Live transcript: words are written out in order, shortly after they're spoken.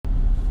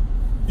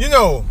You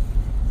know,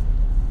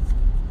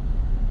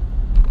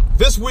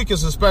 this week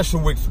is a special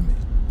week for me.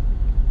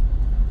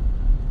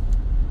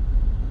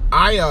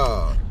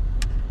 I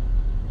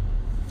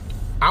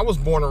was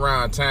born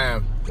around a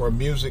time where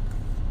music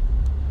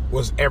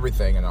was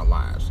everything in our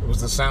lives. It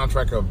was the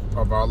soundtrack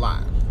of our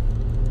lives.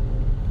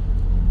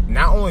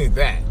 Not only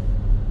that,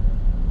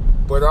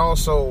 but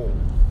also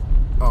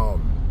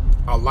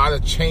a lot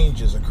of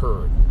changes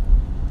occurred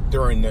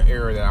during the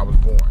era that I was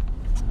born.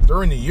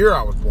 During the year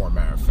I was born,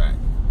 matter of fact.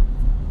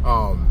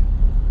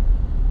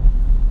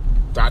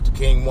 Dr.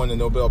 King won the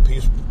Nobel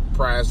Peace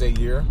Prize that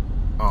year.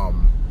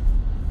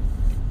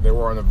 They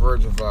were on the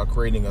verge of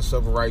creating a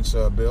civil rights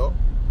bill.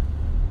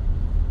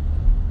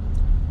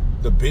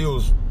 The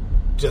Beatles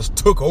just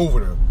took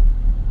over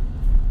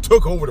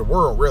the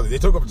world, really. They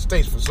took over the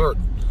States for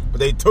certain, but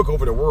they took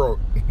over the world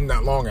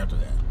not long after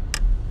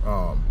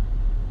that.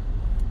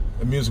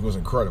 The music was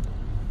incredible.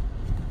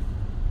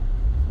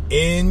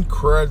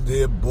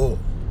 Incredible.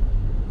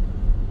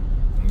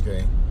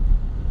 Okay.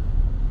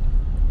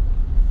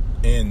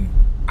 And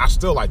I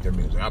still like their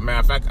music. As a matter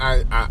of fact,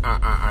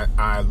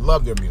 I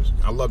love their music.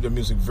 I love their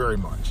music very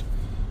much.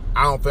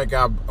 I don't think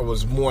I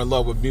was more in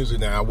love with music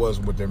than I was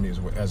with their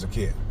music as a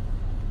kid.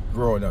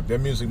 Growing up, their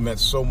music meant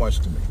so much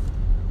to me.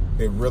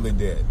 It really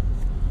did.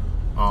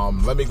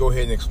 Let me go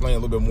ahead and explain a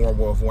little bit more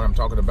of what I'm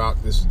talking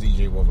about. This is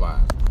DJ Wolf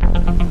Live.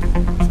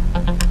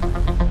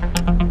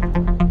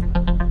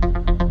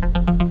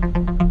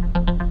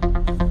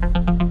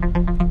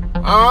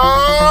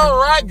 All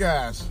right,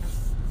 guys.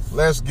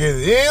 Let's get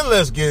it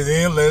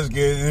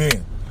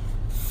in.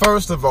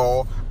 First of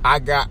all, I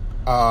got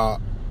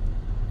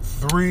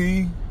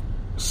 3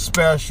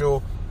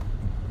 special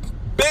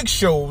big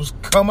shows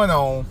coming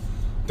on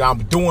that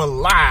I'm doing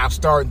live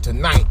starting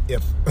tonight.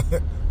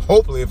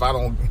 Hopefully if I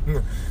don't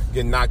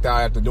get knocked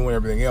out after doing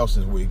everything else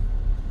this week.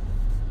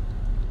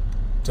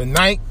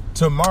 Tonight,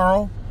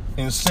 tomorrow,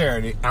 and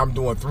Saturday, I'm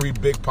doing 3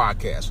 big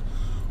podcasts.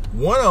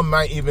 One of them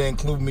might even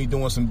include me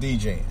doing some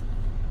DJing.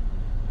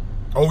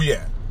 Oh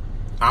yeah.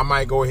 I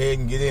might go ahead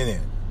and get in it.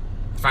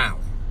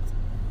 Finally.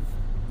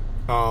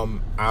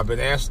 I've been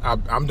asked.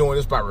 I'm doing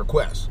this by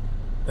request,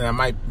 and I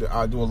might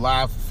do a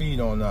live feed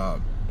on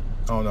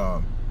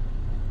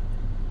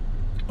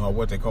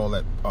what they call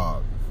that,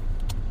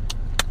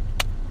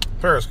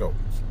 Periscope.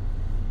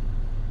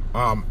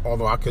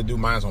 Although I could do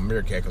mine on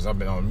Meerkat because I've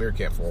been on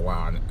Meerkat for a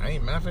while. And I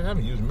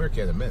haven't used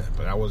Meerkat in a minute,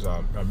 but I was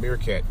a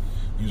Meerkat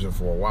user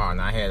for a while,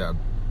 and I had a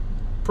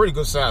pretty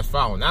good sized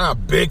following. Not a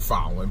big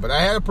following, but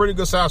I had a pretty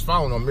good sized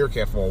following on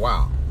Meerkat for a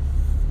while.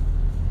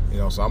 You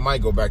know, so I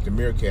might go back to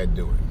Meerkat and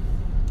do it.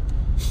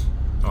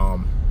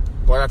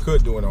 But I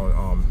could do it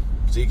on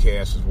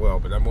Zcast as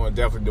well, but I'm going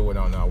to definitely do it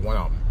on one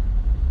of them.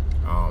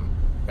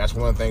 That's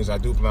one of the things I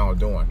do plan on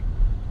doing.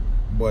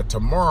 But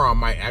tomorrow I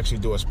might actually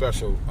do a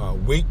special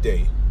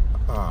weekday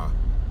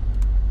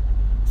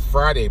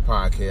Friday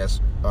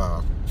podcast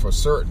for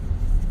certain.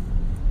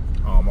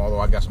 Although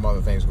I got some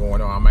other things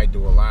going on, I might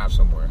do a live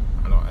somewhere.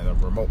 I know, at a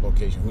remote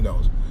location. Who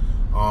knows?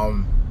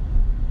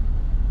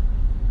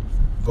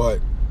 But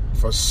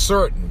for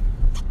certain,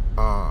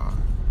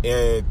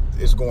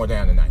 it's going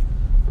down tonight.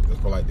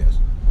 Let's put it like this.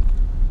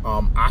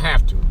 I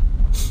have to.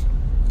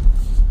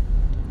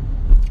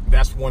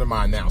 That's one of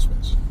my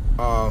announcements.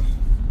 One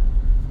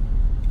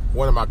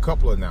of my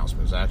couple of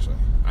announcements, actually.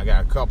 I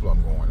got a couple of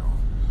them going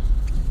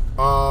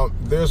on.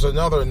 There's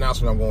another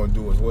announcement I'm going to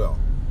do as well.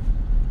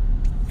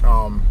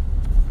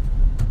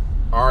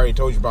 I already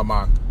told you about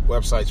my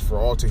websites for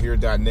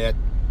altohere.net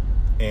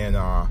and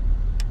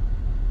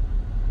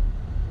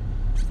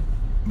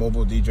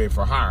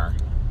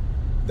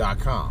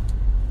mobiledjforhire.com.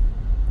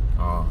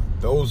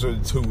 Those are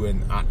the 2,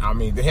 and I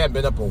mean, they haven't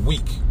been up a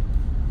week,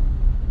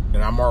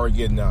 and I'm already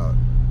getting a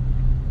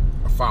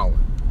following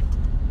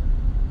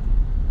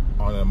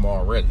on them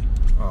already,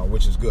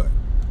 which is good.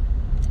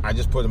 I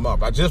just put them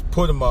up.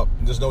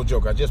 There's no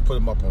joke. I just put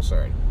them up on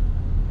Saturday.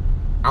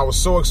 I was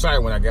so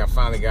excited when I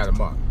finally got them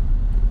up.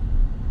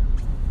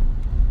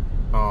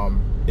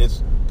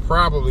 It's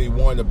probably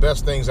one of the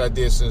best things I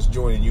did since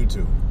joining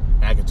YouTube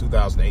back in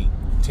 2008,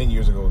 10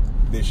 years ago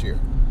this year.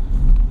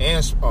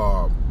 And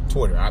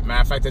Twitter.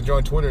 Matter of fact, I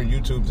joined Twitter and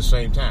YouTube at the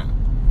same time.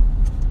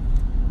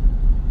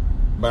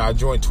 But I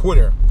joined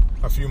Twitter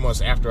a few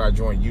months after I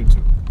joined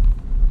YouTube.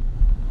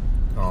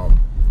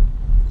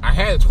 I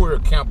had a Twitter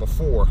account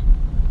before,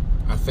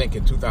 I think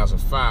in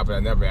 2005, but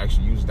I never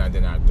actually used it.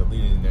 Then I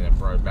deleted it and then I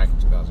brought it back in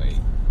 2008.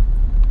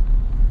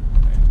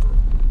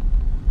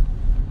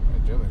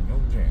 No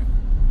jam.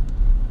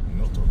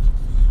 No toast.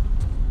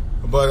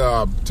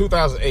 But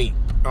 2008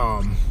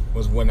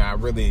 was when I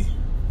really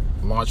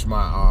launched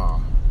my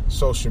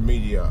social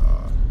media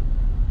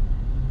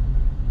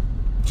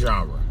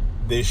genre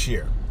this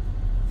year.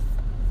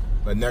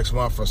 But next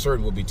month for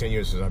certain will be 10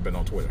 years since I've been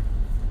on Twitter.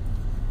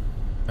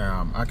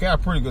 I got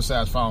a pretty good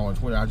sized following on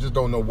Twitter. I just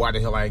don't know why the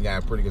hell I ain't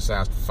got a pretty good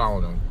sized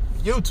following on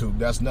YouTube.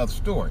 That's another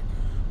story.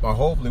 But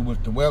hopefully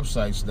with the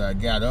websites that I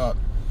got up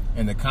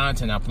and the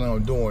content I plan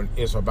on doing,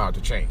 it's about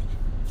to change.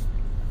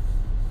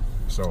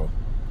 So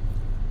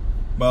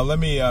But let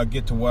me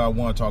get to what I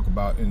want to talk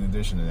about in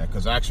addition to that.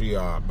 Because actually,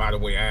 by the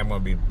way, I am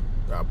going to be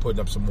putting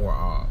up some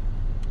more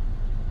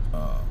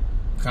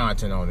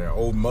content on there.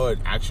 Old Mud,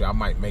 actually, I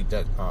might make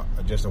that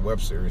just a web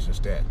series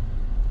instead.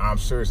 I'm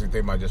seriously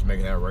thinking about just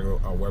making that a regular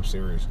web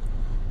series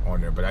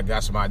on there. But I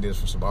got some ideas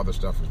for some other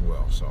stuff as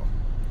well.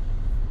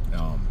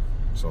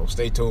 So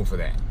stay tuned for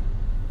that.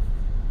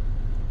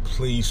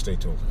 Please stay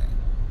tuned for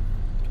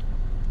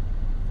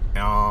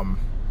that.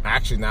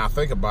 Actually, now I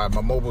think about it,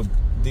 my mobile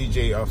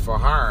DJ for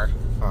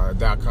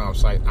hire.com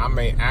site, I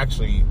may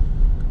actually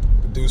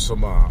do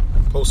some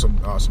post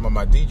some of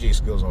my DJ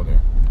skills on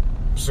there.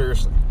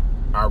 Seriously,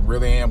 I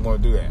really am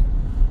going to do that.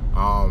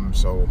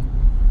 So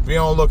be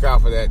on the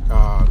lookout for that.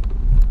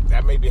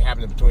 That may be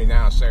happening between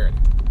now and Saturday.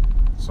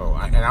 So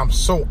and I'm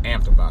so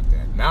amped about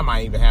that. Now it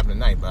might even happen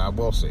tonight, but I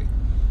will see.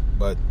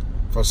 But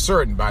for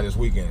certain, by this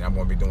weekend, I'm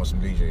going to be doing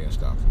some DJ and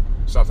stuff.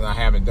 Something I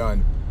haven't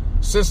done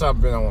since I've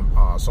been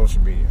on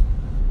social media.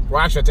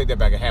 Well, actually, I take that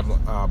back. It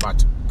happened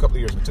about a couple of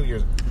years, 2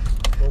 years.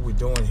 What are we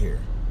doing here?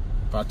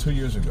 About 2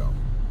 years ago.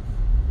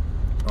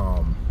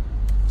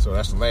 So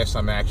that's the last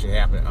time it actually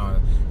happened.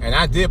 And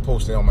I did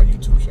post it on my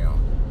YouTube channel.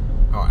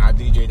 I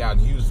DJ'd out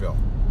in Hughesville,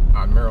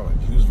 Maryland.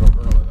 Hughesville,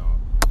 Maryland.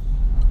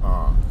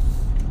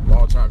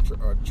 Long-time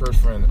church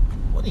friend.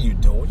 What are you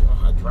doing? You know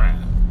how to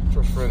drive.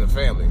 Church friend and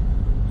family.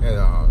 And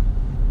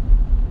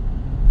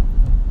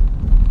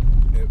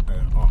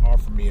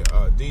offered me a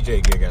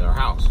DJ gig at her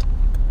house.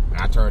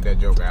 And I turned that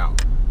joke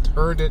out.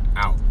 Turned it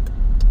out.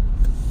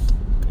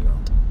 You know.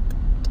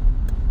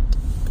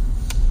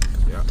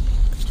 Yep.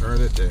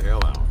 Turned it the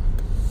hell out.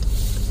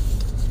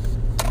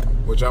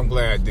 Which I'm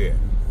glad I did.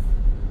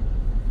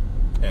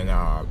 And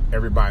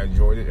everybody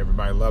enjoyed it.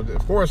 Everybody loved it.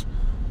 Of course,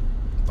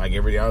 like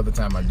every other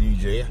time I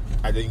DJ,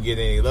 I didn't get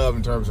any love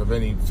in terms of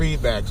any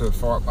feedback as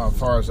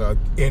far as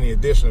any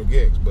additional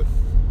gigs. But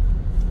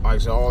like I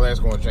said, all that's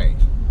going to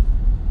change.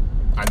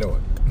 I know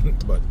it.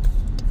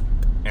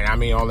 And I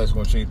mean all that's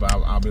going to change, but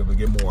I'll be able to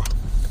get more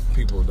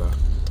people to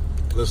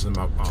listen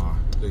to my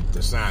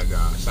to sign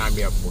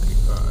me up for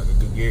the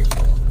good gigs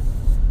for.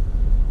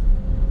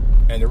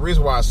 And the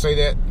reason why I say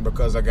that,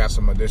 because I got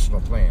some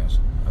additional plans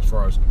as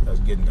far as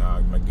getting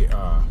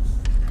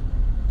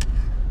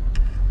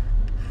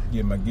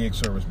my gig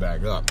service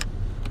back up.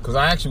 Because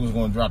I actually was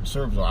going to drop the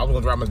service. I was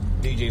going to drop my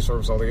DJ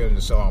service altogether and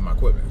just sell all my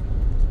equipment.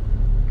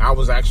 I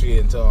was actually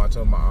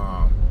until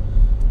my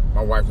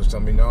wife was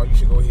telling me, no, you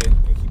should go ahead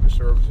and keep your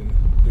service and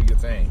do your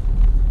thing.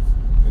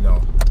 You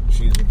know,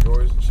 she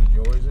enjoys it.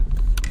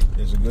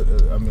 It's a good.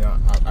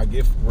 I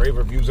give rave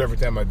reviews every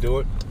time I do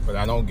it, but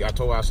I told her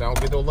I don't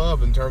get no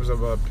love in terms of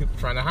people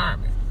trying to hire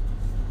me.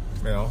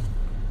 You know,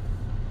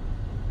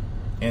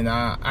 and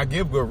I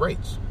give good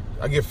rates.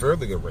 I give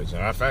fairly good rates.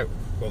 In fact,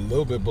 a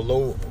little bit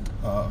below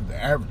the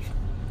average.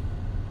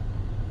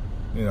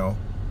 You know.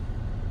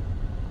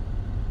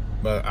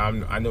 But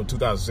I know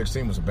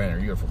 2016 was a banner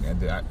year for me.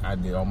 I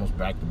did almost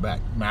back to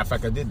back. Matter of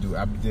fact, I did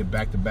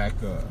back to back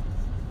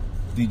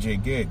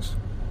DJ gigs.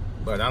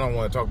 But I don't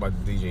want to talk about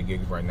the DJ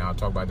gigs right now. I'll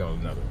talk about that on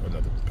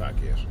another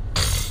podcast.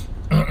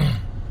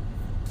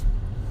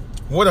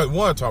 What I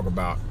want to talk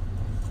about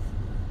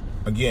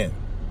again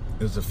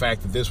is the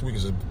fact that this week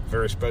is a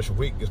very special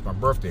week. It's my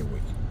birthday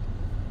week.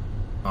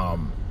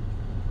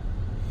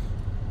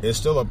 It's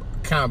still a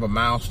kind of a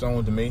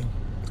milestone to me.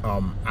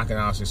 I can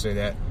honestly say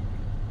that.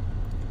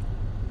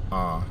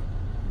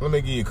 Let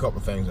me give you a couple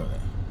of things on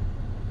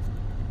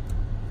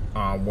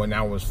that. When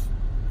I was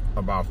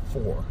about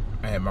 4,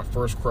 I had my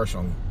first crush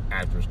on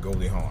actress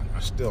Goldie Hawn.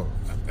 I still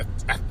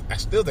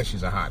think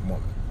she's a hot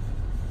woman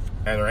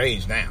at her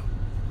age now.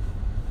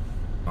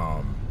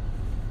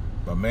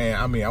 But man,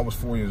 I was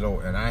 4 years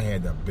old and I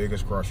had the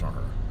biggest crush on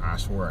her. I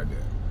swear I did.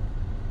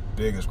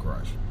 Biggest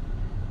crush.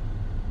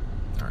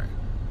 All right,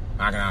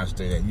 I can honestly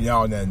say that.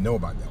 Y'all didn't know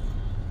about that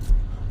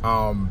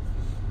one.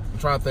 I'm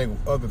trying to think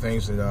of other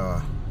things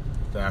that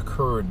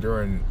occurred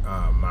during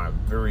my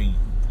very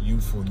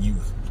youthful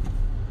youth,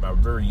 my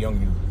very young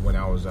youth, when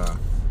I was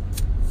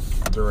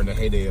during the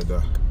heyday of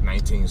the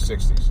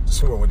 1960s.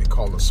 This is what they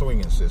call the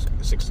swinging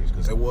 60s,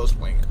 because it was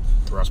swinging.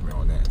 Trust me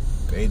on that.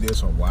 They did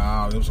some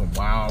wild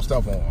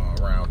stuff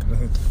around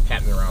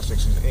happening around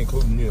 60s,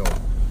 including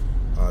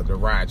the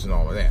riots and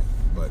all of that.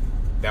 But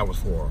that was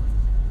for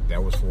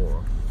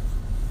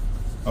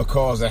a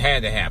cause that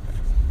had to happen.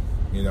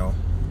 You know,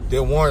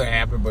 didn't want it to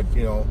happen, but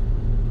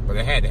but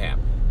it had to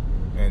happen.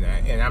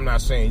 And I'm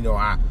not saying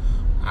I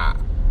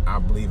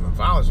believe in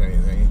violence or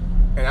anything,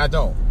 and I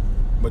don't.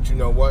 But you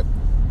know what?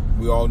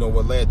 We all know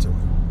what led to it.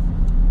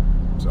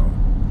 So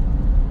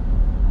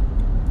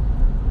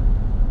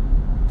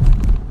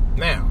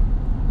now,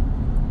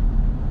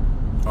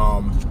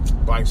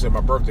 like I said,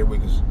 my birthday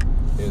week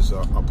is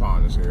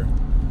upon us here,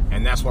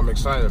 and that's what I'm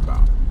excited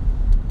about.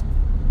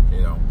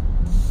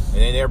 And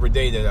then every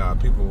day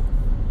that people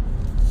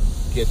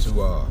get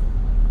to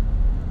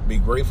be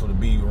grateful to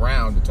be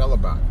around to tell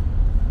about it.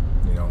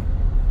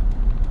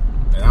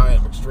 And I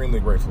am extremely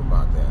grateful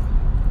about that.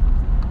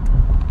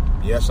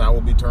 Yes, I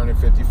will be turning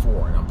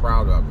 54, and I'm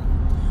proud of it.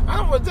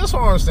 This I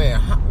don't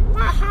understand.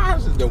 how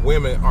is it that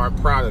women are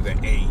proud of their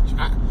age?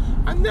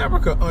 I never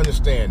could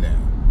understand that.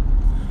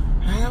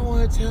 I don't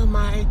want to tell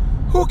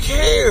who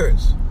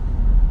cares?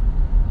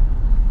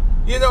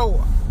 You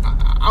know,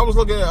 I was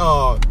looking at,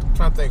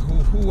 trying to think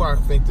who I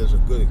think there's a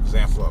good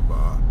example of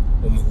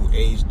woman who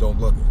age don't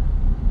look it.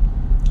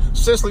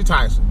 Cicely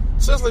Tyson.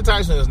 Cicely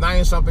Tyson is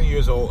 90-something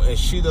years old, and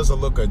she doesn't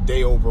look a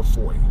day over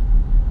 40.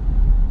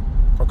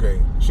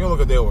 Okay, she don't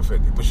look a day over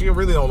 50, but she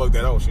really don't look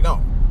that old. She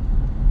don't.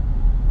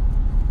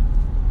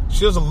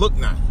 She doesn't look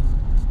 90.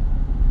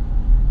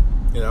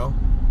 You know,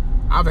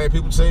 I've had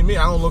people say to me,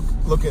 I don't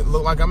look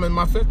like I'm in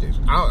my 50s.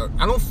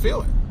 I don't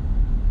feel it.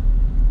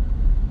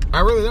 I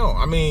really don't.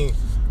 I mean,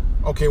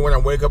 okay, when I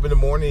wake up in the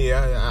morning,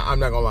 yeah, I'm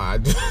not gonna lie.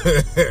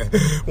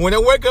 When I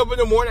wake up in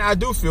the morning, I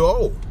do feel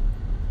old.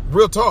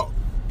 Real talk.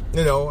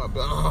 You know,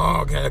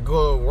 I gotta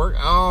go to work.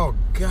 Oh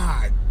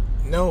God,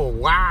 no,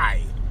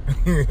 why?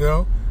 You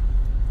know,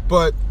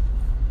 but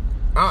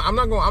I'm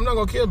not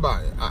gonna kid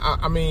about it.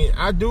 I mean,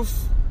 I do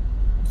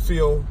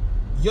feel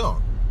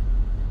young,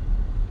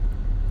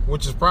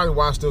 which is probably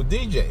why I still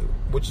DJ.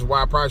 Which is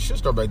why I probably should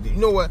start back. You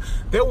know what?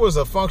 There was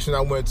a function I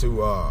went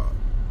to.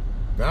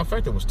 Matter of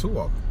fact, there was two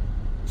of them.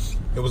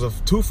 It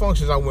was two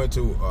functions I went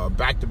to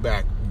back to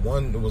back.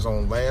 One was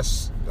on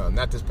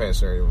not this past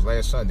Saturday. It was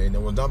last Sunday, and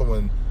there was another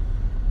one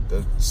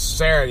the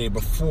Saturday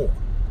before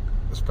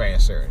this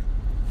past Saturday.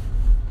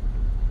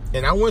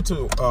 And I went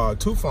to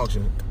two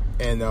functions,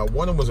 and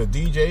one of them was a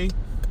DJ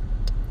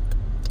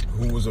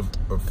who was a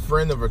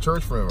friend of a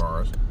church friend of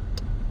ours,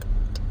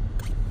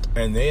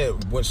 and they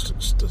went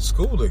to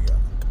school together.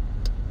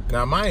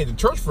 Now, mind you, the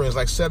church friend is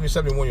like 70,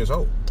 71 years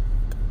old.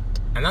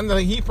 And I know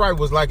he probably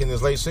was like in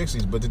his late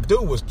 60s, but the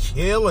dude was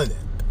killing it.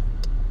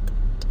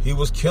 He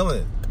was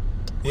killing it.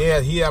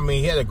 Yeah, he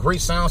had a great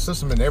sound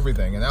system and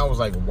everything. And I was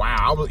like,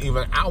 wow.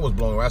 I was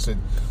blown away. I said,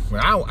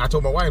 I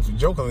told my wife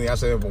jokingly, I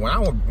said, when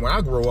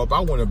I grow up, I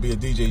want to be a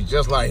DJ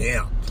just like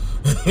him.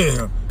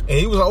 And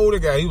he was an older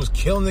guy. He was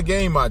killing the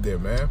game out there,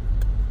 man.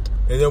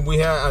 And then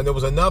there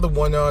was another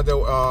one on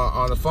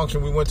the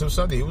function we went to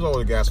Sunday. He was an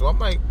older guy. So I'm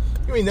like,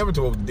 you ain't never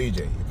too old to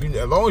DJ.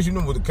 As long as you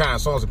know what the kind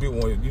of songs that people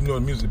want, you know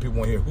the music that people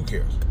want to hear, who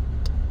cares?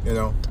 You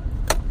know?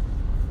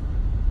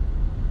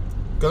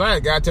 Because I had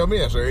a guy tell me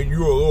that, say, you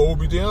a little old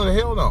DJ?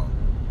 Hell no.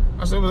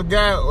 I said, it was a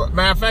guy,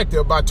 matter of fact,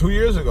 about 3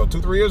 years ago,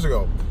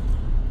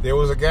 there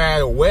was a guy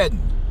at a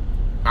wedding.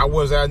 I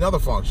was at another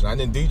function. I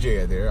didn't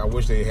DJ there. I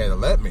wish they had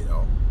let me,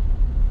 though.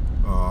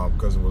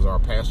 Because it was our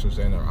pastor's,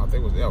 and I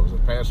think it was his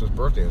pastor's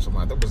birthday or something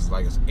like that. It was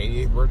like his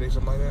 88th birthday,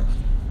 something like that.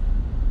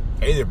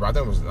 80th, I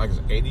think it was like his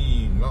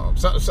 80, no.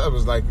 So it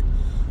was like,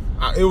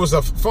 it was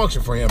a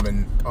function for him,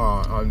 and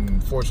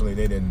unfortunately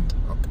they didn't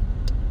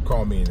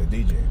call me in the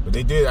DJ. But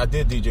I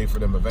did DJ for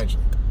them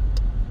eventually.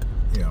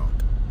 You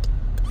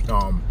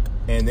know.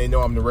 And they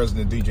know I'm the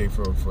resident DJ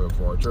for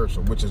our church,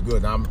 so, which is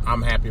good.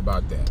 I'm happy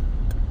about that.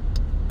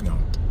 You know.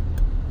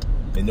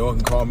 They know it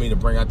can call me to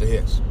bring out the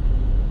hits.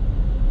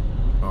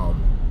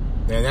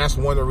 And that's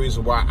one of the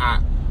reasons why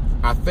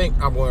I think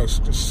I'm going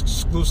to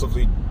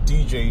exclusively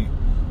DJ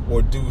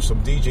or do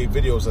some DJ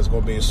videos that's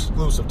going to be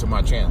exclusive to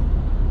my channel.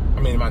 I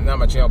mean, not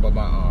my channel, but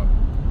my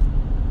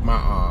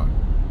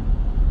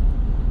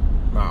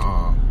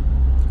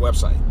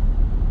website.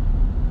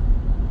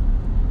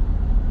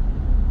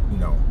 You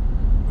know,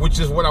 which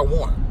is what I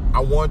want. I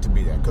want it to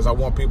be that because I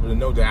want people to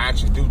know that I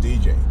actually do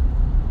DJ.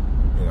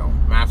 You know,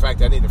 matter of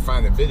fact, I need to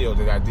find a video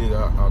that I did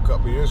a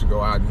couple of years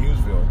ago out in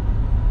Hughesville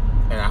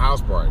at a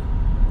house party.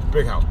 It was a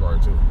big house party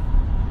too.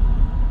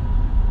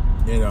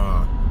 And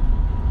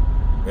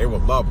they were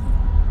lovely.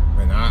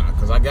 And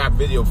because I got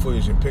video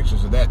footage and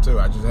pictures of that too.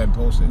 I just hadn't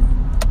posted it.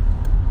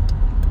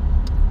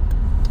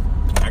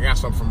 I got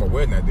some from a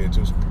wedding I did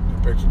too,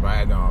 some pictures, but I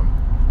had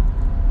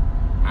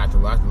to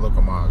look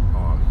on my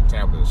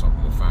tablet or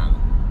something to find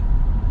them.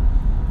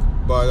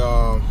 But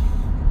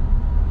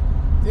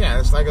yeah,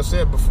 it's like I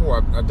said before,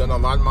 I've done a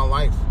lot in my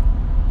life.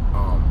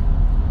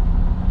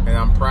 And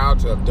I'm proud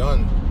to have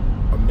done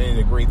many of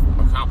the great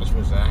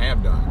accomplishments that I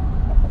have done.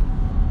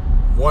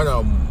 One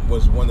of them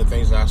was one of the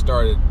things that I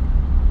started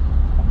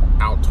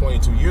out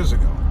 22 years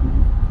ago.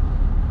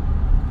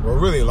 Well,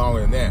 really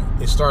longer than that.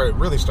 It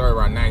really started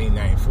around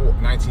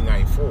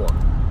 1994.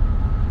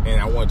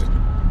 And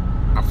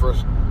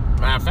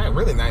matter of fact,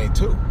 really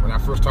 92, when I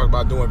first talked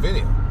about doing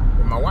video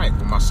with my wife.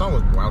 When my son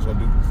was born, I was going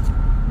to do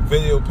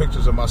video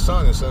pictures of my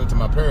son and send them to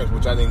my parents,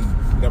 which I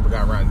never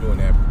got around to doing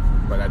that.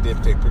 But I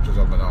did take pictures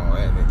of them and all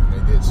that, and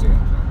they did see them.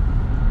 So.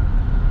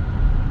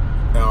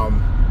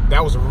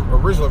 That was the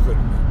original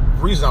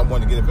reason I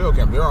wanted to get a video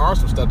camera. There are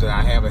some stuff that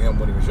I have of him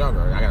when he was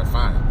younger. I got to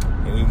find him,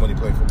 and even when he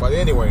played football. But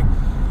anyway,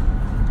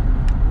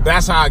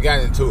 that's how I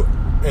got into it.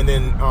 And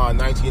then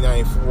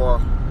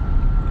 1994,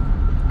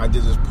 I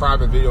did this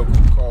private video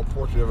called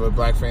Portrait of a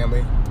Black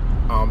Family.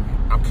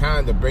 I'm kind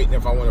of debating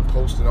if I want to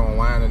post it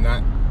online or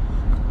not.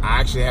 I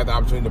actually had the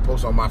opportunity to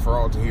post on my For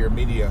All to Hear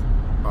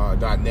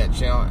Media.net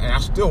channel, and I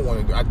still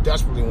want to do it. I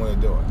desperately want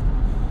to do it.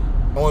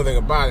 Only thing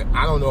about it,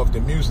 I don't know if the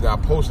music that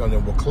I posted on there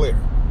will clear.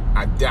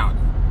 I doubt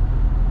it.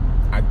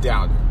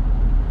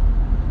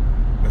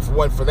 If it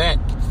wasn't for that,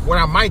 what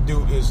I might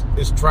do is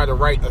try to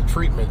write a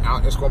treatment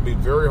out. It's going to be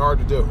very hard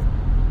to do.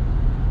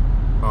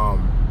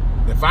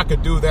 If I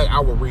could do that, I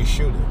would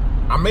reshoot it.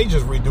 I may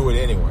just redo it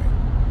anyway.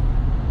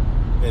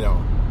 The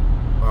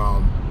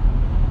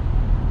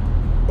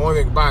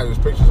only thing about it is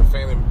pictures of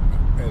family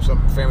and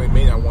some family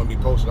may not want to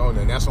be posted on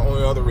there, and that's the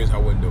only other reason I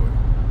wouldn't do it.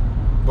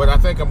 But I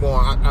think I'm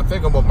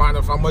gonna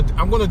modify.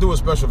 I'm gonna do a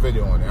special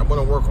video on it. I'm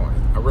gonna work on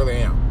it. I really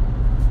am.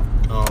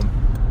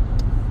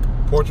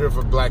 Portrait of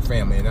a Black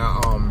family, and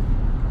I'm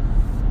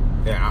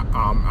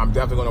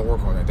definitely gonna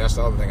work on it. That's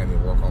the other thing I need to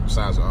work on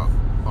besides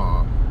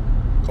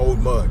Old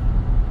Mud.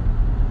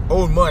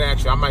 Old Mud,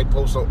 actually, I might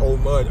post some Old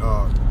Mud.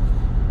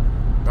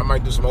 I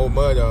might do some Old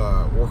Mud.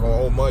 Work on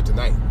Old Mud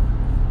tonight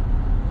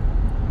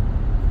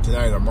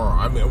or tomorrow.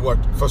 I mean,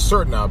 for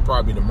certain, I'll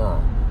probably be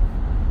tomorrow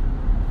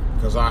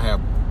because I have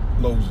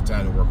loads of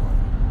time to work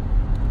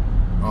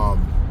on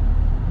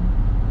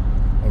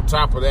it. On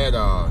top of that,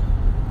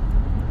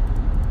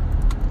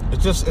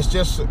 it's just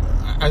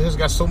I just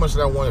got so much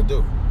that I want to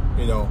do.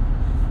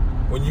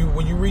 When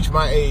you reach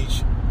my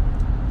age,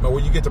 or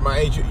when you get to my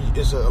age,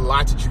 it's a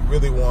lot that you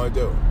really want to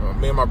do.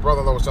 Me and my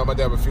brother-in-law was talking about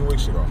that a few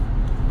weeks ago.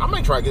 I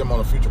might try to get him on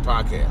a future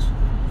podcast.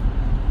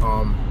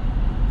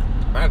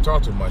 I haven't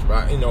talked too much,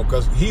 but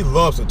because he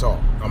loves to talk.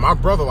 My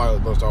brother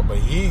loves to talk, but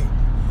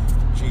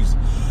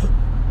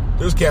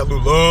this cat Lou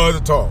loves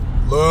to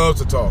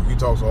talk. He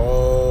talks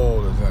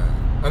all the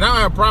time, and I don't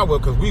have a problem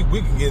with it because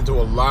we can get into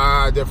a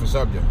lot of different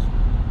subjects.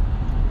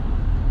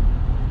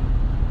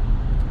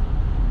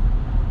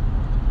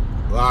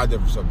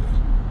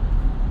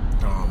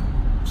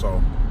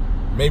 So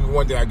maybe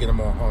one day I get him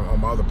on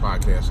my other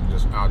podcast and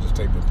I'll just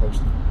tape and post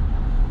it.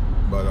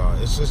 But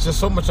it's just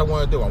so much I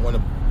want to do. I want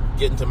to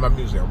get into my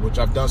music, which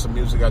I've done some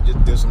music. I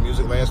just did some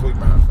music last week,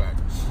 matter of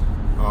fact.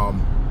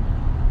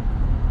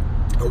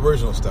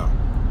 Original stuff.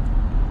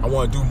 I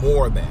want to do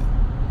more of that.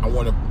 I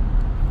want to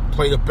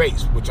play the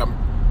bass, but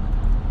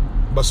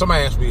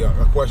somebody asked me a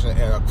question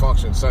at a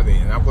function Sunday,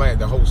 and I'm glad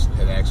the host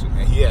had asked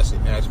me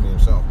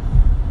himself.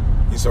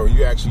 He said,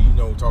 you actually,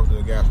 talking to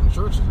the guys from the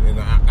churches.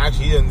 And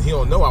he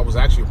don't know I was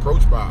actually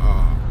approached by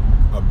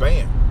a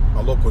band,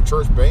 a local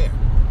church band,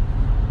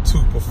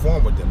 to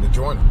perform with them, to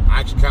join them.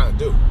 I actually kind of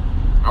do.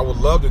 I would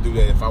love to do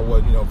that if I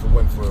would, if it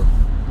wasn't for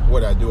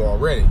what I do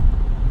already.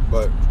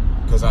 But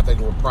because I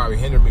think it would probably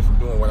hinder me from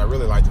doing what I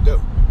really like to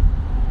do.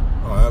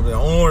 That'd be the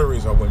only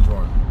reason I wouldn't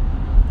join them.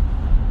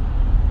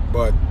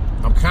 But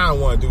I'm kind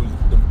of want to do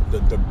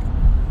the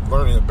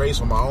learning the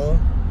bass on my own.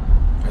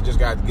 I just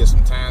got to get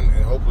some time,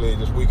 and hopefully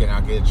this weekend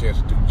I'll get a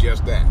chance to do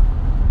just that.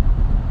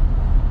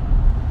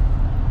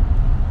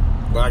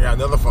 But I got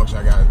another function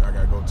I got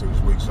to go to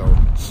this week, so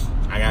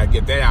I got to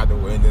get that out of the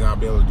way, and then I'll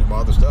be able to do my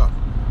other stuff.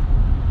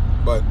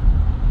 But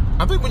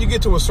I think when you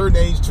get to a certain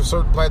age, to a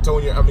certain plateau,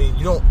 you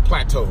don't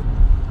plateau,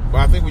 but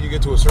I think when you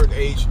get to a certain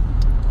age,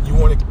 you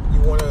want to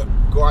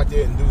go out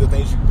there and do the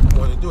things you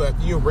want to do.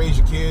 After you raise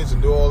your kids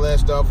and do all that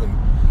stuff, and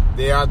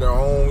they're on their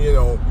own,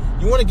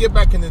 you want to get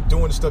back into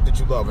doing the stuff that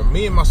you love. And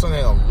me and my son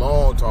had a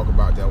long talk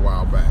about that a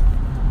while back.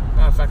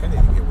 Matter of fact, I need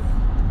to get with him.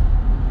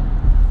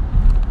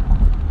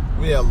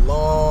 We had a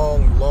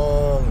long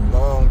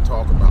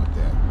talk about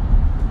that.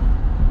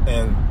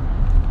 And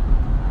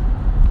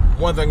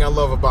one thing I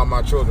love about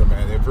my children,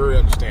 man, they're very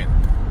understanding.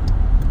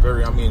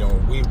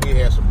 We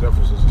had some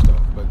differences and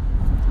stuff, but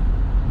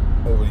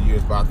over the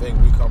years, but I think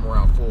we come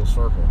around full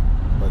circle.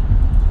 But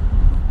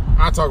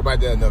I'll talk about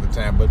that another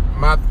time. But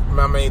my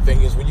main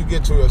thing is when you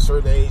get to a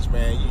certain age,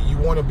 man, you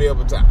want to be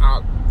able to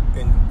out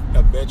and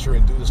adventure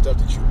and do the stuff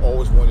that you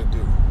always wanted to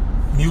do.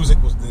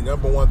 Music was the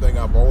number one thing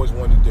I've always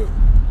wanted to do,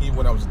 even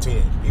when I was a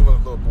teenager, even a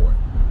little boy.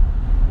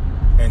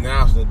 And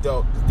now as an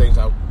adult, the things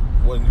I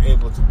wasn't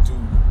able to do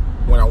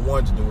when I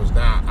wanted to do is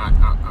now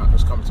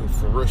it's coming to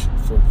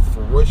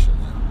fruition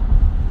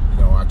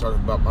now. I talked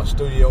about my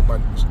studio, my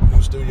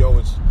new studio.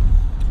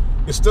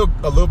 It's still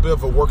a little bit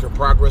of a work in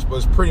progress, but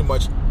it's pretty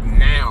much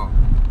now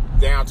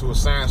down to a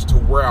science to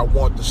where I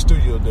want the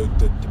studio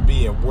to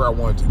be and where I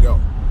want it to go.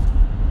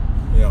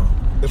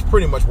 It's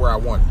pretty much where I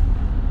want it.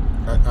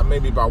 I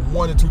maybe about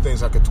one or two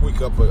things I could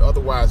tweak up, but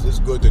otherwise it's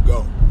good to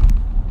go.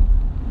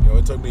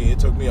 It took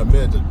me a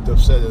minute to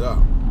set it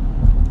up.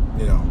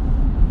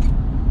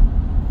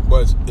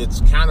 But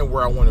it's kind of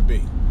where I want to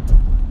be.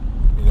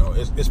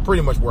 It's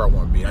pretty much where I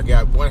want to be. I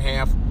got one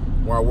half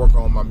where I work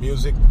on my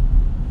music,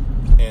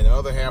 and the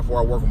other half where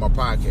I work on my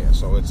podcast.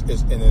 So it's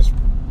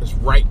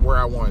right where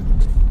I wanted to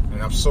be,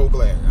 and I'm so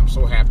glad. I'm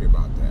so happy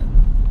about that.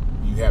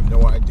 You have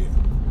no idea.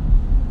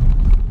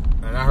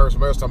 And I heard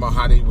somebody else talking about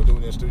how they were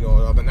doing in the studio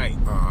the other night.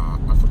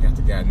 I forgot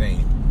the guy's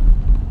name.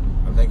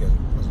 I think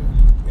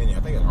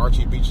it's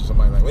Archie Beach or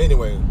somebody like that.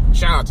 Anyway,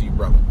 shout out to you,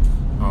 brother.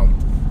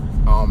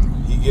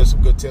 He gives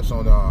some good tips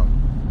on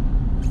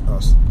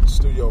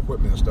studio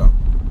equipment and stuff.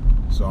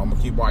 So I'm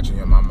gonna keep watching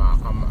him.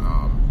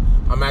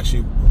 I'm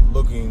actually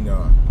looking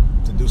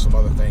to do some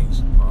other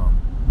things.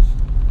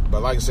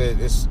 But like I said,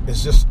 it's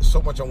just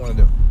so much I want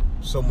to do.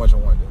 So much I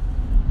want to do.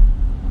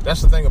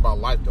 That's the thing about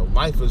life, though.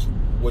 Life is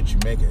what you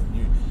make it.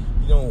 You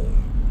don't.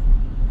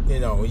 you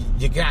know,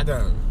 you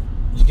gotta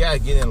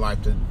get in life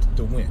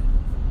to win.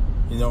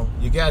 You know,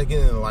 you gotta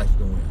get in life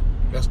to win.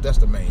 That's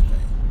the main thing.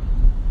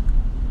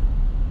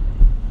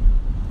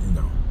 You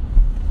know,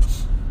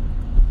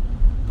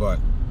 but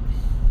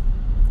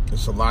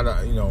it's a lot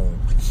of, you know,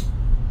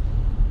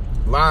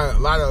 a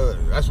lot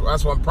of.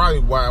 That's what probably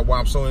why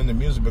I'm so into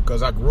music,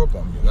 because I grew up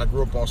on music. I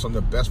grew up on some of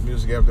the best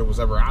music that was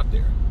ever out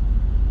there.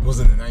 It was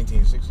in the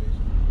 1960s.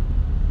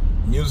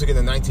 Music in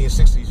the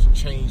 1960s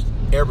changed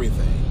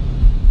everything.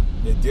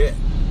 It did.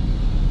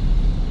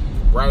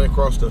 Right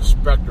across the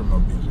spectrum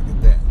of music,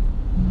 it did.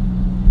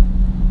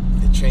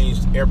 It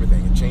changed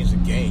everything. It changed the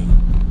game.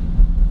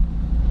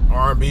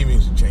 R&B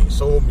music changed.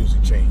 Soul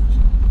music changed.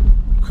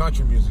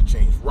 Country music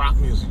changed. Rock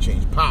music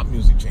changed. Pop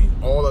music changed.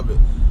 All of it.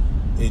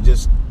 It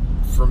just,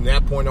 from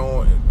that point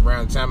on,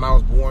 around the time I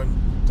was born,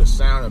 the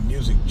sound of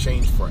music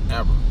changed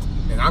forever.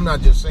 And I'm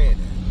not just saying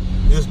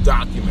that. This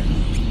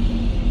documented.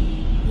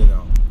 You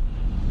know.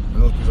 I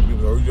know people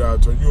go, you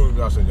gotta turn you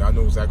on. I said, I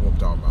know exactly what I'm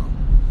talking about.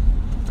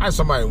 I had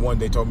somebody one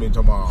day told me, I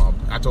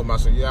told him, I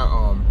said, yeah,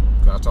 cause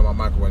I was talking about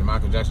Michael when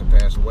Michael Jackson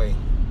passed away.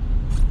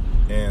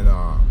 And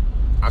I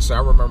said, I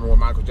remember when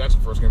Michael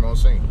Jackson first came on the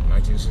scene,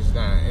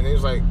 1969. And he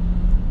was like,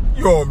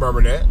 you don't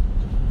remember that.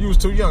 You was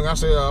too young. I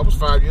said, I was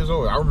 5 years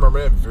old. I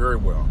remember that very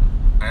well.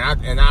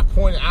 And I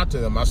pointed out to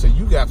them, I said,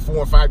 you got 4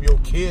 or 5 year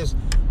old kids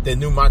that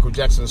knew Michael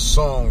Jackson's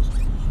songs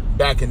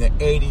back in the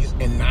 80s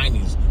and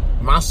 90s.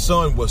 My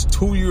son was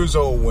 2 years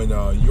old when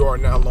You're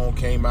Not Alone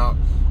came out,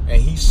 and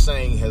he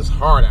sang his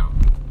heart out.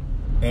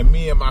 And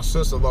me and my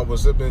sister-in-law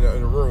was sitting in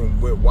the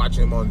room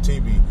watching him on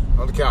TV,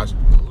 on the couch,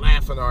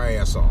 laughing our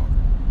ass off.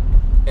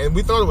 And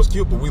we thought it was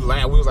cute, but we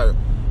laughed. We was like,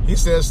 he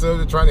said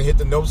still trying to hit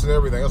the notes and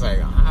everything. I was like,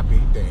 I'll be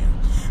damn.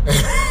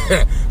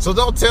 So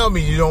don't tell me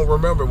you don't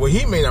remember. Well,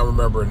 he may not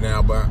remember it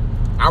now, but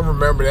I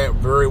remember that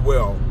very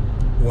well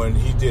when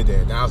he did that.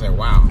 And I was like,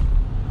 wow.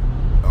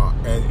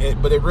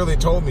 But it really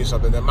told me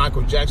something, that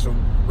Michael Jackson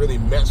really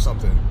meant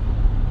something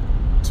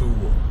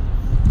to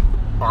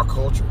our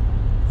culture.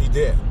 He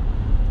did.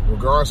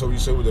 Regardless of what you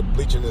say with the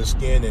bleaching of the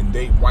skin and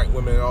dating white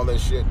women and all that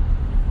shit,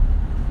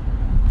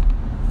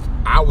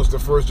 I was the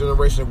first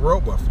generation to grow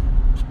up with him.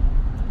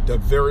 The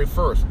very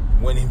first.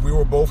 When we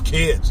were both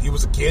kids. He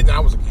was a kid and I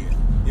was a kid.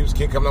 He was a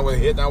kid coming out with a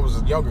hit and I was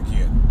a younger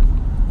kid.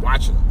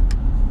 Watching him.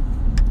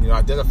 You know,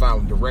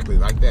 identifying him directly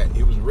like that.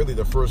 He was really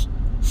the first,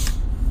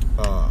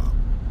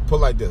 put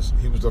like this,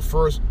 he was the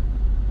first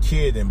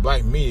kid in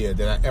black media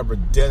that I ever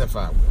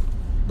identified with.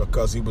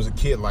 Because he was a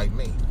kid like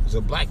me. He was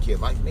a black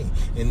kid like me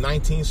in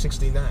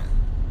 1969.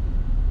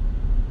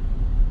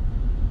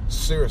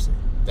 Seriously,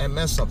 that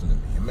meant something to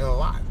me. It meant a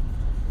lot.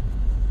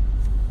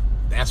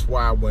 That's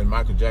why when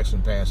Michael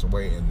Jackson passed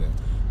away in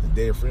the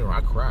day of funeral,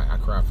 I cried. I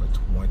cried for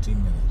 20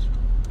 minutes.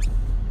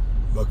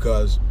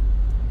 Because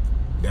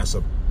that's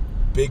a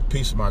big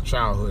piece of my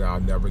childhood I'll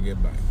never get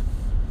back.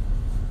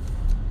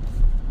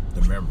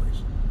 The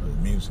memories of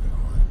the music and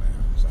all that, man.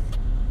 It's like,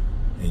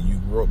 and you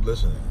grew up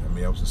listening. I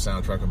mean, that was the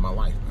soundtrack of my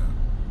life, man.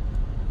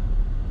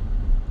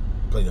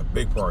 Played a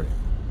big part in it,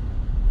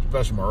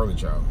 especially my early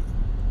childhood.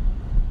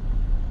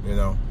 You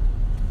know?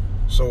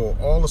 So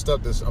all the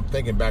stuff that I'm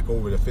thinking back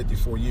over the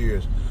 54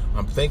 years,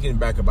 I'm thinking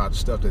back about the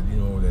stuff that, you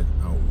know, that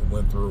I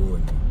went through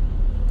and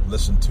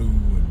listened to,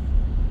 and,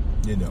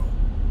 you know,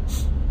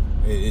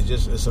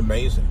 it's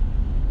amazing.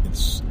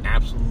 It's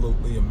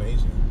absolutely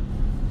amazing,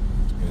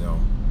 you know?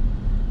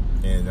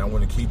 And I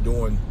want to keep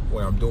doing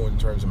what I'm doing in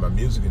terms of my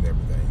music and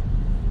everything.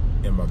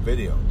 In my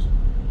videos,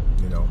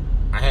 you know,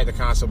 I had the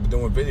concept of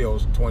doing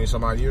videos 20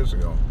 some odd years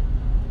ago,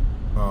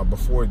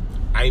 before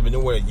I even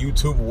knew what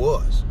YouTube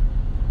was.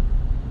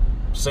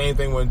 Same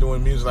thing when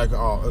doing music, like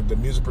the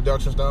music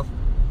production stuff.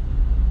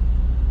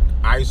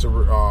 I used to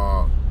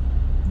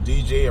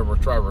DJ or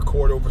try to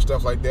record over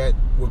stuff like that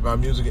with my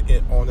music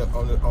on the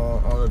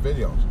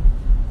videos.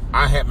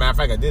 Matter of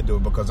fact, I did do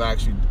it because I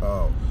actually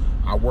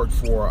I worked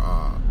for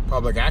a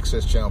public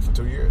access channel for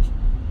 2 years.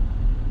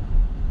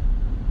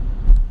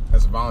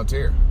 As a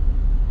volunteer.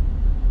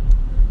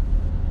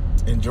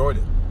 Enjoyed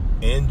it.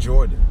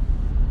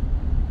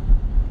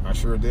 I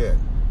sure did.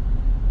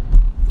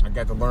 I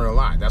got to learn a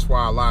lot. That's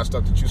why a lot of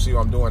stuff that you see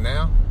I'm doing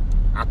now,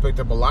 I picked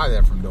up a lot of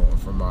that from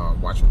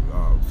watching,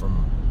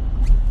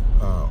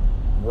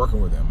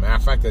 working with them. Matter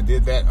of fact, I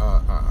did that.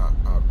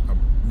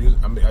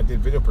 I did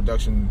video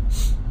production.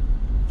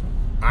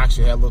 I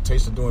actually had a little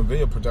taste of doing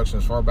video production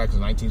as far back as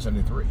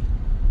 1973.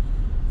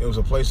 It was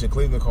a place in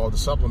Cleveland called the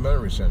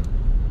Supplementary Center.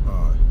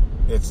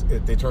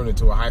 They turned it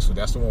into a high school.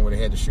 That's the one where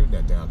they had the shooting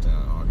at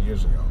downtown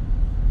years ago,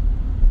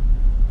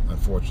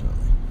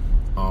 unfortunately.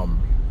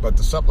 But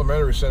the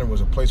Supplementary Center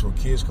was a place where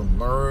kids could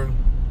learn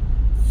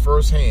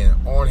firsthand,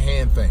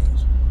 on-hand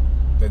things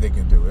that they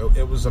can do.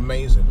 It was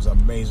amazing. It was an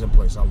amazing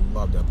place. I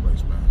loved that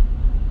place, man.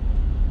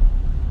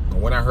 But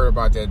when I heard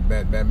about that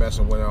mess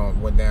that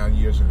went down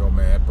years ago,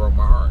 man, it broke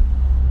my heart.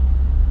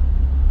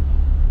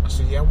 I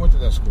said, yeah, I went to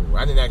that school.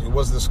 It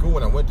wasn't the school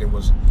when I went there. It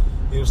was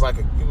like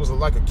a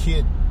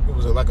kid. It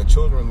was like a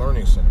children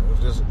learning center. It was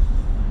just,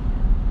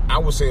 I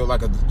would say,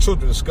 like a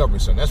children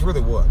discovery center. That's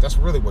really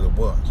what it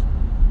was.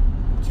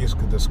 kids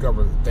could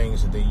discover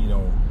things that they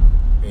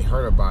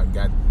heard about and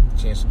got a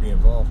chance to be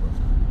involved with.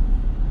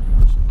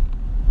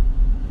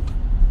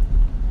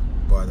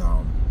 But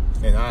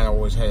and I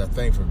always had a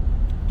thing for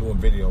doing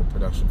video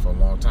production for a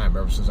long time,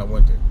 ever since I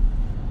went there,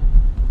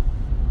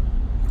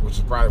 which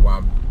is probably why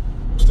I'm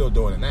still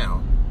doing it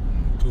now,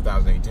 in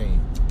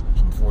 2018,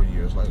 some 40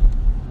 years later.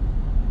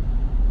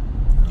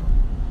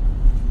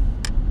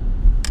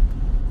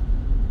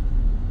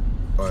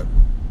 But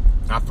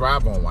I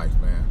thrive on life,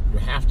 man. You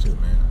have to,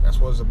 man. That's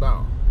what it's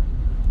about.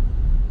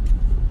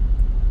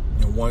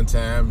 And one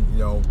time,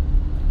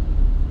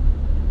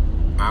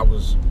 I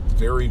was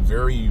very,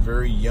 very,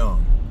 very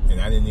young,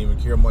 and I didn't even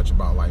care much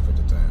about life at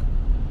the time.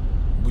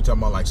 We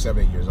talking about like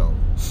 7, 8 years old.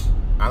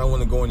 I don't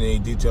want to go into any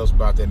details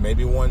about that.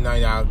 Maybe one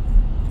night I'll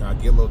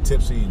get a little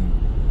tipsy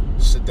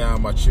and sit down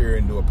in my chair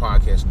and do a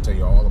podcast and tell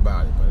you all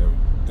about it.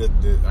 But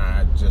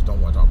I just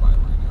don't want to talk about it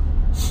right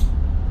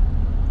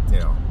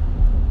now.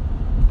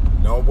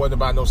 No, it wasn't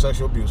about no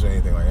sexual abuse or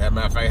anything like that.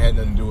 Matter of fact, it had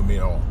nothing to do with me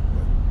at all.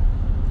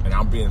 And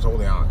I'm being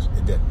totally honest,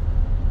 it didn't.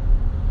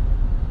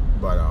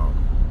 But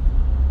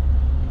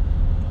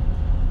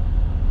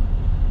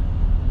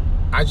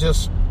I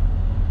just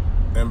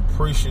am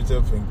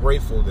appreciative and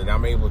grateful that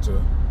I'm able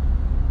to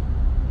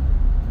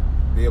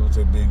be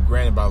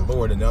granted by the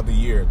Lord another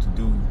year to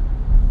do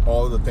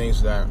all of the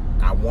things that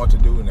I want to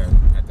do and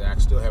that I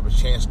still have a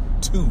chance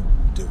to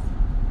do.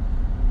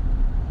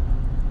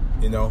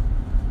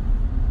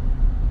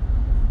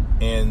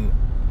 And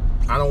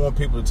I don't want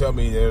people to tell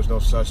me there's no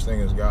such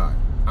thing as God.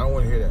 I don't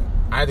want to hear that.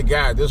 I had a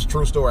guy, this is a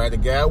true story, I had a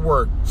guy at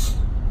work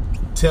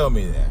tell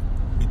me that.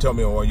 He told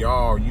me, well,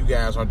 you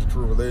guys aren't the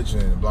true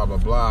religion, and blah, blah,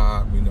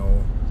 blah,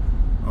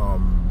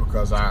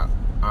 because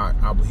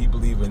he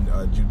believed in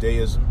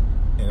Judaism,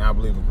 and I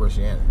believe in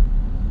Christianity.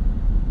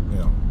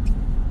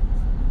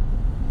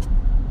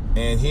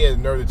 And he had the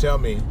nerve to tell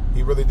me,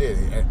 he really did.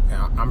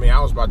 I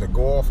was about to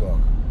go off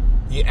on him.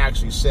 He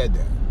actually said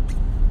that.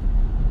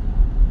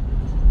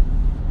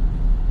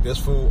 This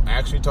fool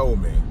actually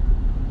told me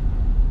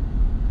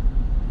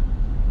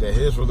that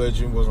his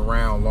religion was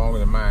around longer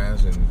than mine,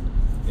 and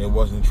it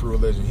wasn't true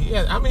religion.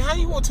 How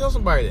you gonna tell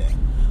somebody that?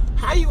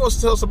 How you gonna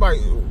tell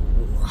somebody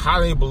how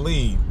they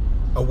believe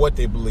or what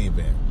they believe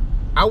in?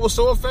 I was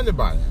so offended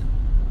by that.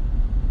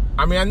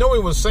 I know what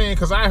he was saying,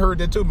 because I heard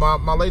that too.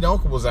 My late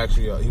uncle was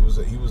actually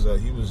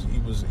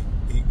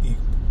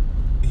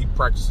he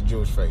practiced the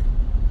Jewish faith.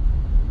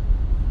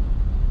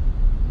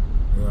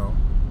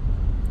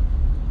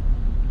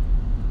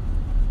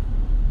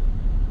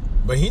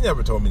 But he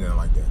never told me nothing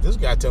like that. This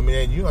guy told me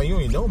that you don't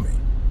even know me.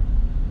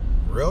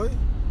 Really?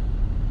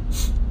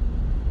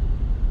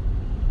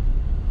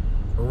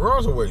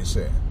 Regardless of what he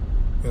said,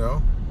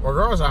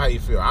 regardless of how you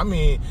feel.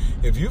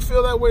 If you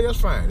feel that way, that's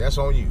fine. That's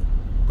on you.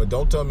 But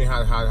don't tell me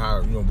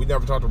how we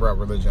never talked about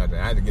religion like that.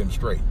 I had to get him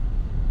straight.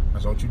 I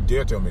said, don't you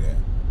dare tell me that.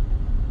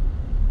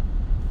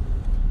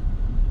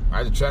 I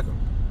had to check him.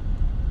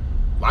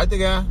 Like the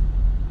guy,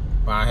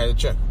 but I had to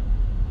check him.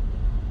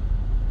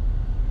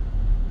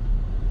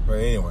 But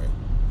anyway,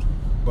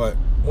 what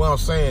I'm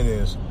saying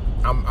is,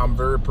 I'm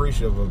very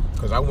appreciative of,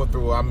 because I went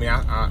through. I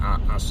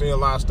seen a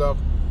lot of stuff,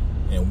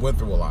 and went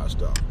through a lot of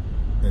stuff,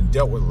 and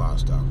dealt with a lot of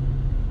stuff,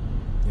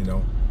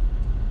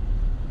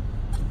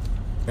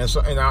 And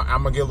so,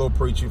 I'm gonna get a little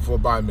preachy for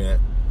about a minute,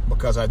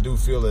 because I do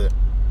feel that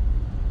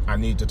I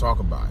need to talk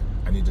about it.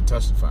 I need to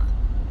testify.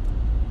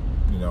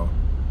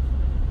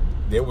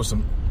 There was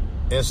some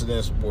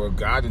incidents where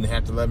God didn't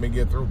have to let me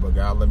get through, but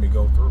God let me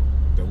go through.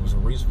 There was a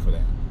reason for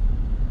that.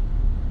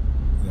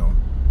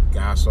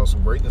 God saw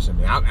some greatness in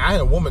me. I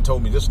had a woman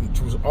told me, this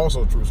is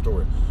also a true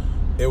story.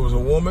 There was a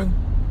woman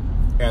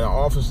at an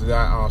office that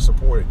I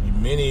supported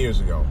many years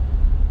ago,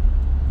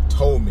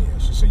 told me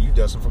this. She said, you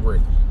destined for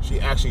greatness. She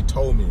actually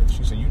told me this.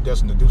 She said, you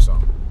destined to do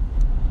something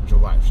with your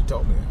life. She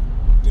told me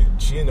that.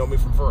 She didn't know me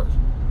from first.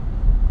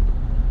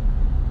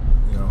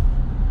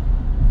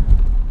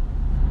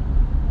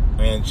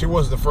 And she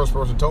wasn't the first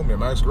person who told me.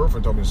 My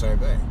ex-girlfriend told me the same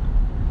thing.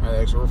 I had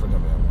an ex-girlfriend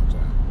tell me that one time.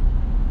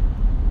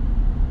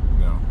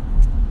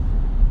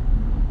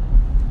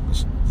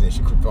 Then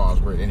she thought I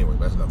was great anyway,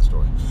 but that's another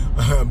story.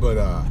 But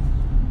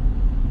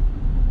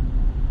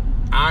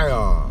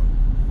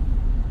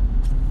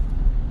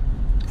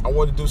I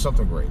wanted to do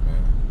something great,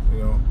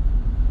 man.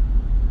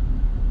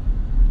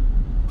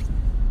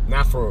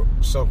 Not for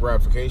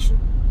self-gratification,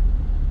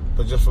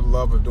 but just for the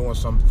love of doing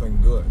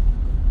something good,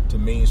 to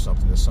mean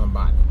something to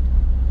somebody.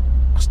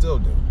 I still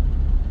do.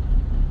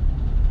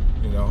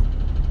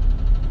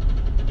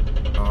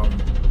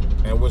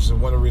 And which is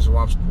one of the reasons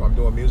why I'm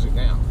doing music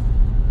now.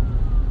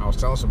 I was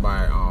telling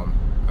somebody,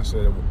 I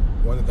said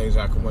one of the things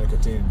I want to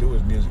continue to do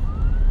is music,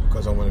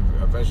 because I want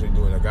to eventually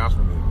do it in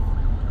gospel music.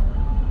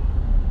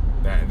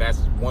 That's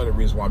one of the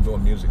reasons why I'm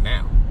doing music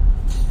now.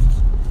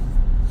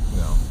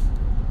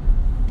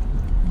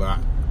 But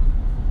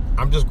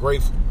I'm just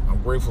grateful. I'm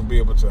grateful to be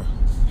able to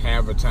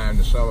have a time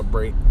to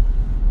celebrate.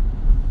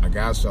 I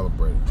gotta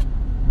celebrate it.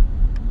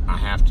 I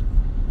have to.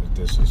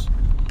 This is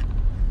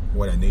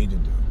what I need to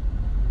do.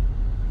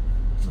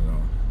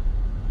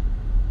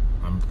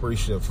 I'm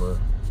appreciative for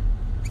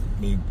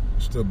me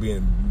still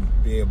being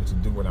able to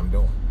do what I'm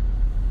doing.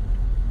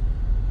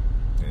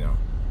 You know.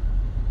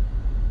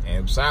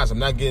 And besides, I'm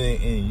not getting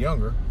any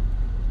younger.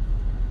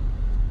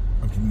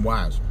 I'm getting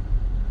wiser.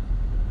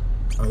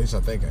 At least I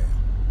think I am.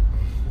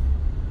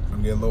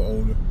 I'm getting a little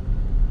older.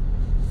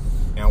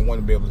 And I want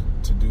to be able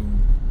to do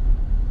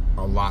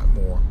a lot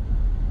more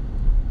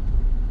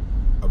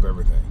of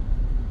everything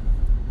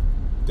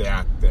that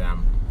I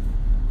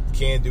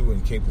can do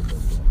and capable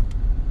of doing.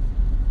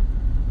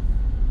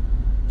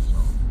 So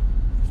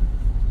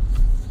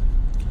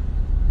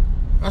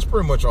that's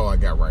pretty much all I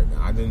got right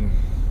now. I didn't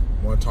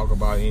want to talk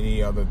about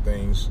any other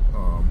things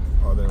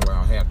other than what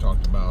I have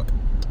talked about.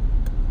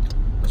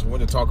 I just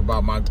wanted to talk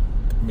about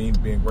me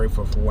being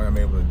grateful for what I'm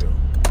able to do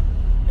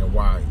and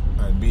why,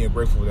 and being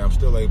grateful that I'm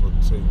still able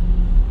to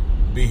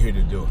be here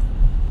to do it.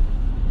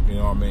 You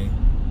know what I mean?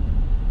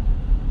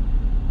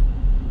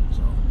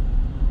 So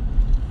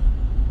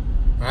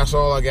that's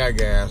all I got,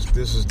 guys.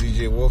 This is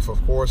DJ Wolf.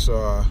 Of course,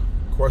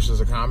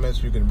 questions or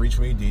comments, you can reach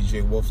me,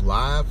 DJ Wolf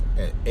Live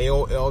at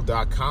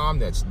AOL.com.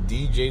 That's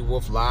DJ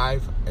Wolf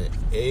Live at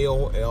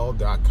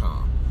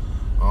AOL.com.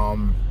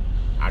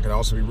 I can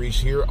also be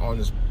reached here on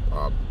this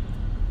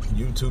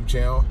YouTube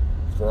channel,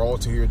 For All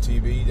to Hear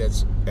TV.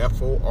 That's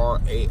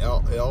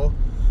FORALL,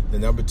 the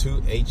number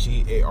 2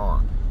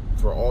 HEAR.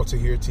 For All to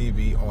Hear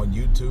TV on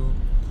YouTube.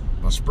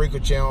 My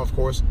Spreaker channel, of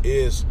course,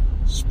 is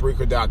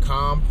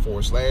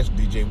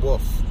Spreaker.com/DJ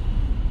Wolf.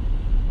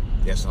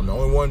 Yes, I'm the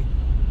only one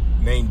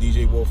named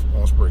DJ Wolf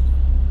on Spreaker.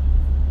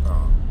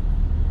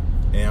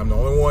 And I'm the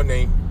only one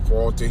named For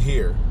All to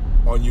Hear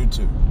on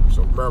YouTube.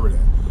 So remember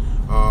that.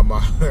 My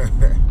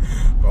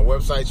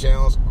website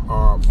channels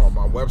are, or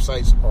my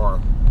websites are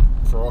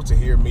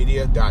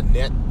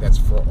foralltohearmedia.net. That's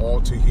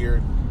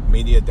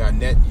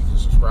foralltohearmedia.net. You can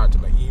subscribe to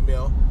my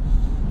email.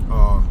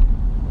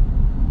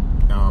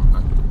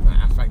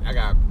 In fact, I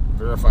got to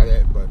verify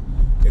that, but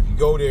if you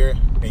go there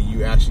and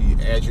you actually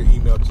add your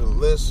email to the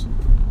list,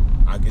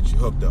 I'll get you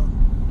hooked up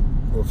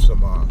with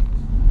some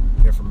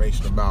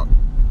information about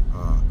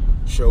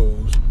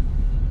shows.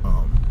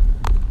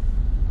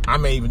 I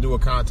may even do a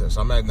contest.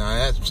 Now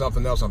that's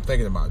something else I'm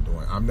thinking about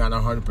doing. I'm not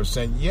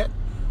 100% yet,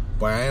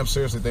 but I am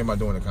seriously thinking about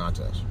doing a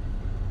contest.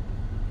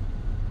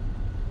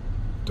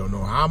 Don't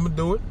know how I'm going to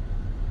do it.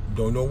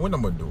 Don't know when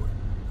I'm going to do it.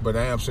 But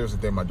I am seriously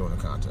thinking about doing a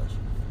contest.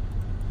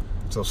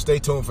 So stay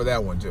tuned for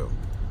that one too.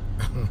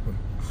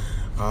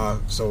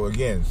 So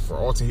again, for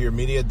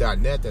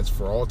alltohearmedia.net, that's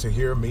for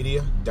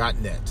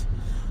alltohearmedia.net.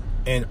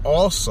 And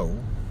also,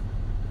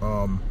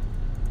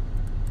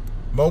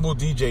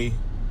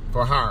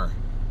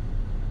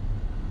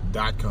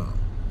 mobiledjforhire.com.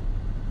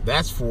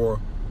 That's for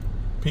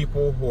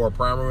people who are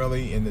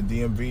primarily in the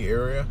DMV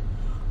area.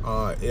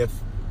 If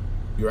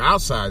you're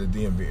outside the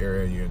DMV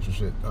area and you're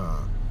interested,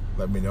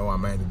 let me know. I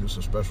might have to do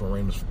some special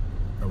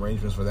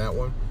arrangements for that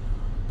one.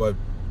 But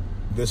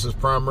this is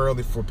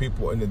primarily for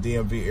people in the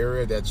DMV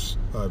area. That's,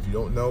 if you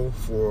don't know,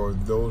 for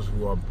those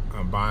who are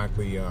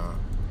bionically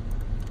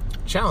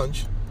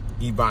challenged,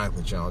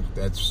 e-bionically challenged.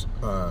 That's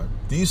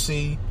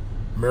DC,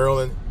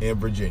 Maryland, and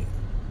Virginia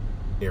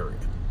area.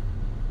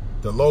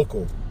 The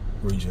local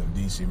region of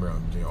DC,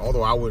 Maryland, Virginia.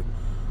 Although I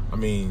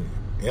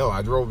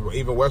drove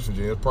even West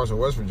Virginia, parts of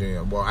West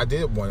Virginia. Well, I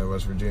did one in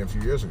West Virginia a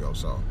few years ago.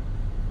 So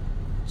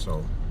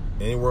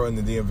anywhere in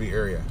the DMV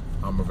area,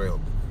 I'm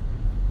available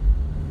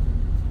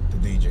to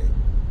DJ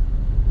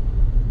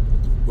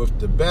with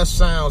the best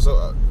sounds,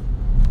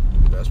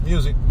 best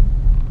music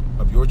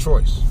of your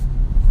choice.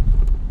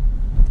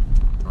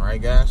 All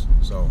right, guys.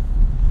 So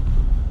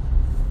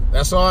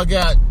that's all I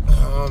got.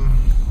 I'm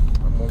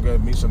gonna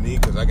get me some to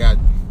eat because I got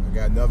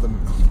another.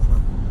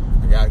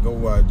 I gotta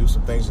go do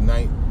some things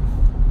tonight,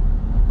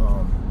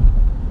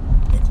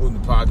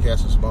 including the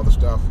podcast and some other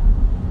stuff.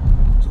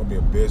 It's gonna be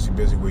a busy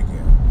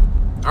weekend.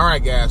 All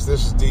right, guys.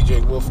 This is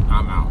DJ Wolf.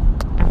 I'm out.